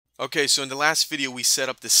Okay, so in the last video we set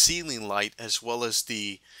up the ceiling light as well as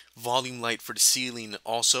the volume light for the ceiling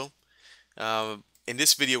also. In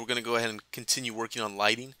this video we're going to go ahead and continue working on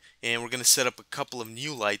lighting, and we're going to set up a couple of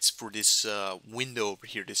new lights for this window over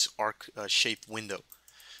here, this arc shaped window.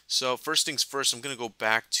 So first things first, I'm going to go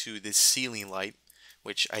back to this ceiling light,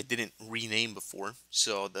 which I didn't rename before,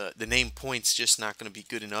 so the name point's just not going to be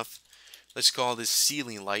good enough. Let's call this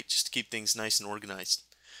ceiling light just to keep things nice and organized.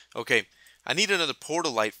 Okay, I need another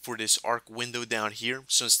portal light for this arc window down here.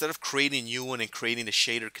 So instead of creating a new one and creating the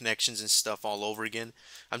shader connections and stuff all over again,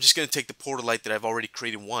 I'm just going to take the portal light that I've already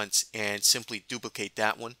created once and simply duplicate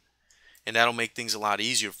that one. And that'll make things a lot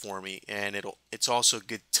easier for me, and it's also a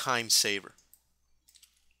good time saver.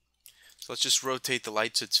 So let's just rotate the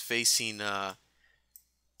light so it's facing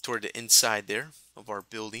toward the inside there of our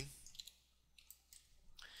building.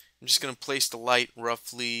 I'm just going to place the light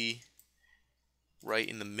roughly right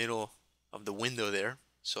in the middle of the window there,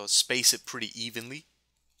 so space it pretty evenly.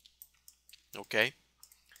 Okay,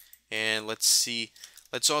 and let's see,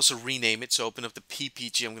 let's also rename it. So open up the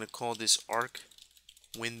PPG. I'm going to call this arc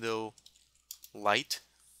window light,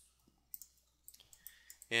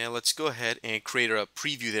 and let's go ahead and create a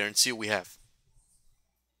preview there and see what we have.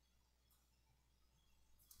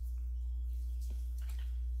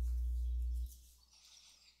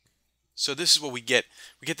 So this is what we get.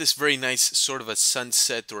 We get this very nice sort of a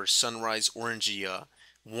sunset or sunrise orangey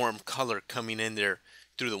warm color coming in there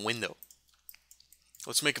through the window.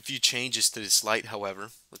 Let's make a few changes to this light, however.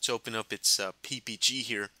 Let's open up its PPG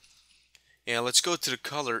here, and let's go to the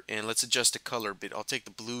color and let's adjust the color a bit. I'll take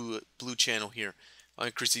the blue channel here. I'll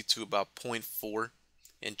increase it to about 0.4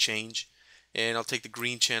 and change, and I'll take the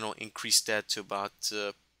green channel, increase that to about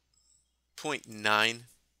 0.9,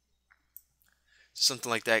 something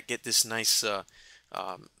like that. Get this nice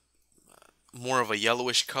more of a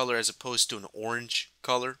yellowish color as opposed to an orange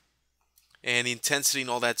color. And the intensity and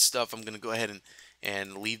all that stuff, I'm going to go ahead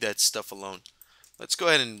and leave that stuff alone. Let's go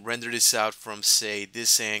ahead and render this out from, say,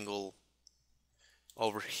 this angle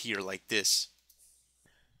over here like this.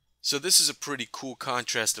 So this is a pretty cool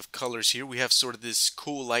contrast of colors here. We have sort of this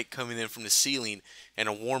cool light coming in from the ceiling and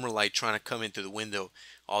a warmer light trying to come into the window,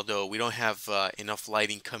 although we don't have enough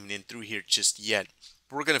lighting coming in through here just yet.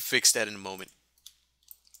 But we're going to fix that in a moment.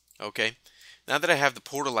 Okay, now that I have the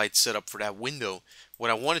portal light set up for that window,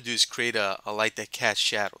 what I want to do is create a light that casts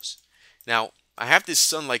shadows. Now, I have this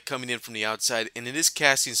sunlight coming in from the outside, and it is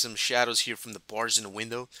casting some shadows here from the bars in the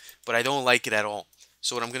window, but I don't like it at all.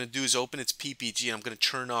 So what I'm going to do is open its PPG, and I'm going to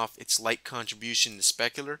turn off its light contribution in the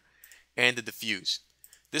specular and the diffuse.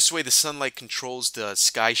 This way the sunlight controls the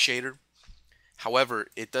sky shader. However,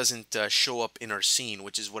 it doesn't show up in our scene,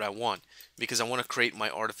 which is what I want, because I want to create my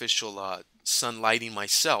artificial sun lighting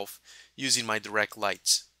myself using my direct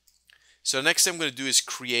lights. So the next thing I'm going to do is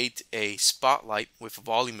create a spotlight with a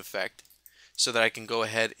volume effect so that I can go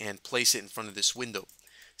ahead and place it in front of this window.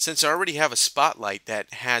 Since I already have a spotlight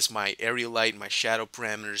that has my area light, my shadow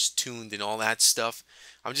parameters tuned and all that stuff,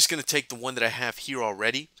 I'm just going to take the one that I have here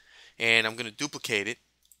already and I'm going to duplicate it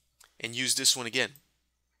and use this one again.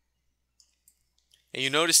 And you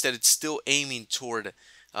notice that it's still aiming toward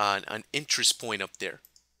an interest point up there.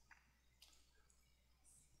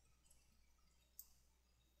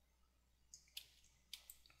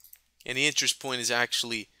 And the interest point is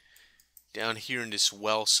actually down here in this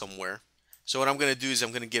well somewhere. So what I'm going to do is I'm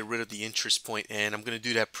going to get rid of the interest point, and I'm going to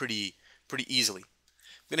do that pretty easily.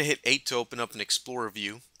 I'm going to hit 8 to open up an Explorer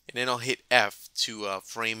view, and then I'll hit F to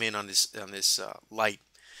frame in on this light.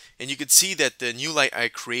 And you can see that the new light I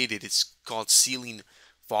created is called Ceiling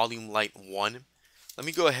Volume Light 1. Let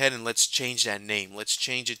me go ahead and let's change that name. Let's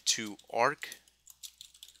change it to Arc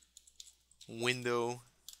Window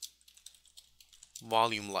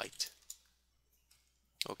Volume Light.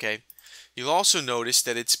 Okay. You'll also notice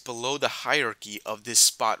that it's below the hierarchy of this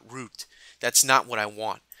spot root. That's not what I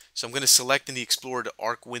want. So I'm going to select in the Explorer the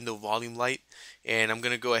Arc Window Volume Light, and I'm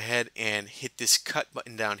going to go ahead and hit this cut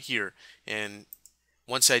button down here, and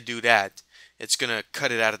once I do that, it's going to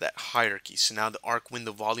cut it out of that hierarchy. So now the Arc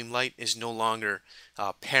Window Volume Light is no longer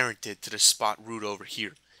parented to the spot root over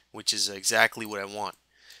here, which is exactly what I want.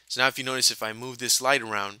 So now if you notice, if I move this light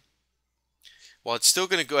around, well, it's still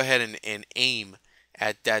going to go ahead and aim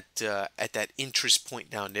at that interest point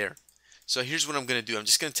down there. So here's what I'm going to do. I'm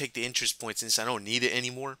just going to take the interest point, since I don't need it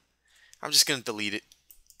anymore. I'm just going to delete it.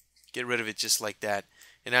 Get rid of it just like that.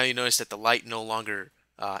 And now you notice that the light no longer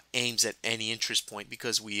aims at any interest point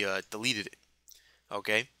because we deleted it.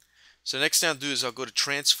 Okay. So next thing I'll do is I'll go to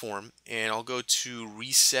Transform, and I'll go to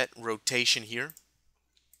Reset Rotation here,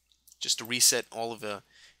 just to reset all of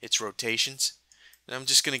its rotations. And I'm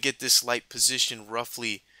just going to get this light positioned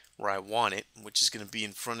roughly where I want it, which is going to be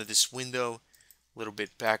in front of this window, a little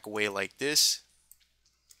bit back away like this.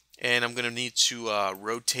 And I'm going to need to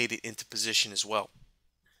rotate it into position as well.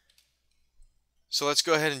 So let's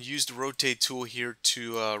go ahead and use the rotate tool here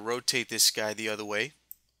to rotate this guy the other way.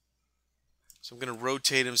 So I'm going to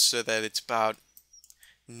rotate him so that it's about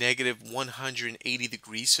negative 180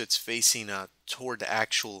 degrees, so it's facing toward the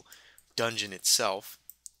actual dungeon itself.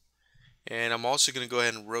 And I'm also going to go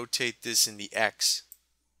ahead and rotate this in the X.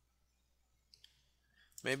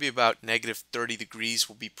 Maybe about negative 30 degrees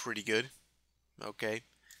will be pretty good. Okay,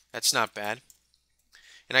 that's not bad.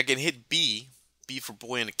 And I can hit B for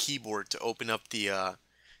boy on the keyboard to open up the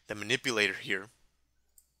manipulator here.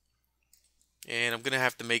 And I'm going to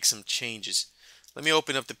have to make some changes. Let me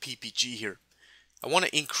open up the PPG here. I want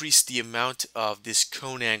to increase the amount of this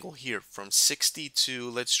cone angle here from 60 to,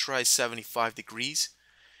 let's try 75 degrees.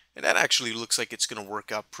 And that actually looks like it's going to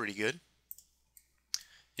work out pretty good.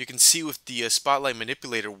 You can see with the spotlight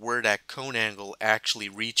manipulator where that cone angle actually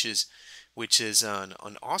reaches, which is an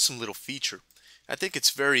awesome little feature. I think it's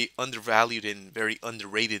very undervalued and very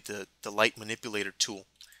underrated, the light manipulator tool.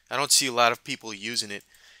 I don't see a lot of people using it,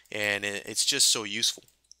 and it's just so useful.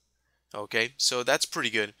 Okay, so that's pretty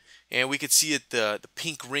good. And we can see that the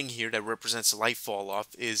pink ring here that represents the light fall off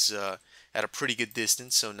is at a pretty good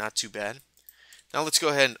distance, so not too bad. Now let's go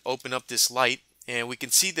ahead and open up this light, and we can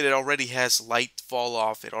see that it already has light fall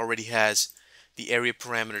off. It already has the area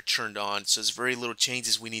parameter turned on, so there's very little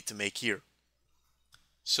changes we need to make here.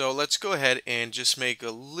 So let's go ahead and just make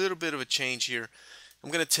a little bit of a change here.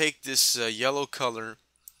 I'm going to take this yellow color.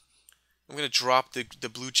 I'm going to drop the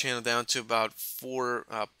blue channel down to about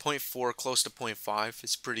 0.4, close to 0.5.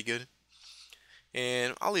 It's pretty good.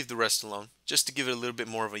 And I'll leave the rest alone, just to give it a little bit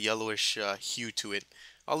more of a yellowish hue to it.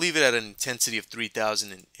 I'll leave it at an intensity of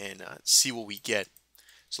 3000 and see what we get.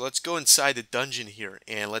 So let's go inside the dungeon here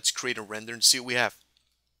and let's create a render and see what we have.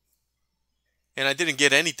 And I didn't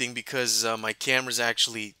get anything because my camera's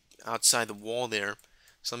actually outside the wall there.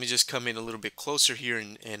 So let me just come in a little bit closer here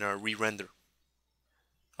and re-render.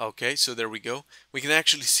 Okay, so there we go. We can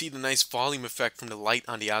actually see the nice volume effect from the light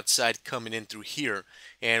on the outside coming in through here,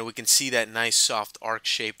 and we can see that nice soft arc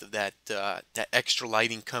shape of that extra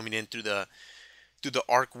lighting coming in through the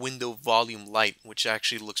arc window volume light, which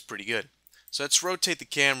actually looks pretty good. So let's rotate the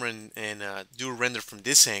camera and do a render from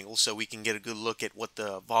this angle so we can get a good look at what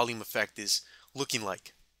the volume effect is looking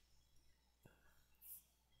like.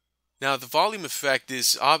 Now the volume effect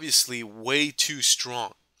is obviously way too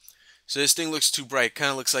strong. So this thing looks too bright.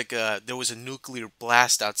 Kind of looks like there was a nuclear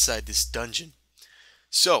blast outside this dungeon.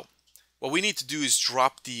 So what we need to do is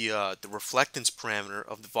drop the reflectance parameter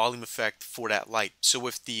of the volume effect for that light. So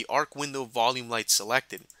with the arc window volume light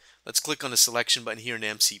selected, let's click on the selection button here in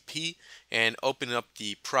MCP and open up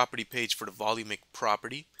the property page for the volumic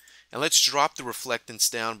property. And let's drop the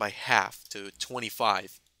reflectance down by half to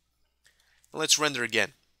 25. And let's render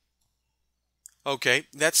again. Okay,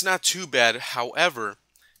 that's not too bad. However,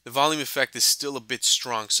 the volume effect is still a bit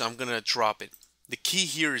strong, so I'm going to drop it. The key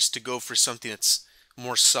here is to go for something that's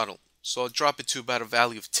more subtle. So I'll drop it to about a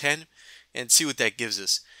value of 10 and see what that gives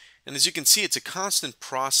us. And as you can see, it's a constant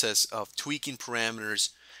process of tweaking parameters,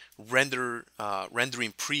 rendering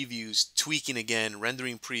previews, tweaking again,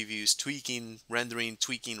 rendering previews, tweaking,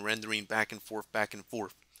 rendering, back and forth, back and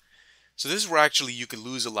forth. So this is where actually you could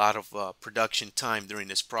lose a lot of production time during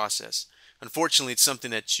this process. Unfortunately, it's something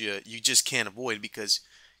that you just can't avoid because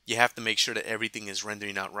you have to make sure that everything is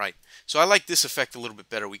rendering out right. So I like this effect a little bit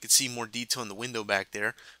better. We could see more detail in the window back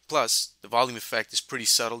there. Plus, the volume effect is pretty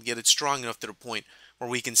subtle, yet it's strong enough to the point where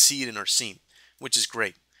we can see it in our scene, which is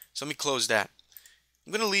great. So let me close that.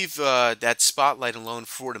 I'm going to leave that spotlight alone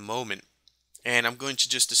for the moment, and I'm going to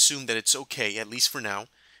just assume that it's okay, at least for now,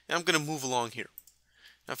 and I'm going to move along here.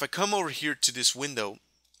 Now if I come over here to this window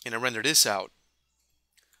and I render this out,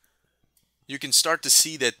 you can start to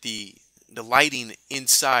see that the lighting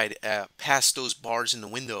inside past those bars in the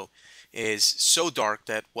window is so dark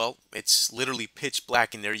that, well, it's literally pitch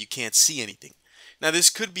black in there. You can't see anything. Now this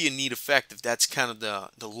could be a neat effect if that's kind of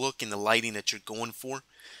the look and the lighting that you're going for.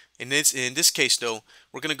 In this case though,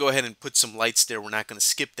 we're going to go ahead and put some lights there. We're not going to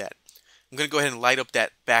skip that. I'm going to go ahead and light up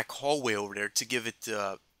that back hallway over there to give it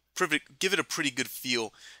a pretty good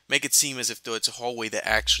feel. Make it seem as if though it's a hallway that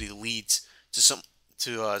actually leads to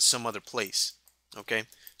some other place. Okay,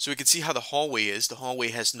 so we can see how the hallway is. The hallway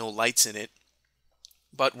has no lights in it,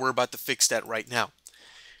 but we're about to fix that right now.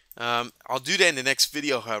 I'll do that in the next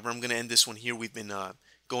video. However, I'm going to end this one here. We've been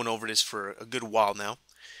going over this for a good while now.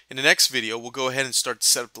 In the next video, we'll go ahead and start to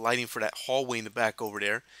set up the lighting for that hallway in the back over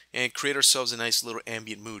there and create ourselves a nice little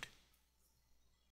ambient mood.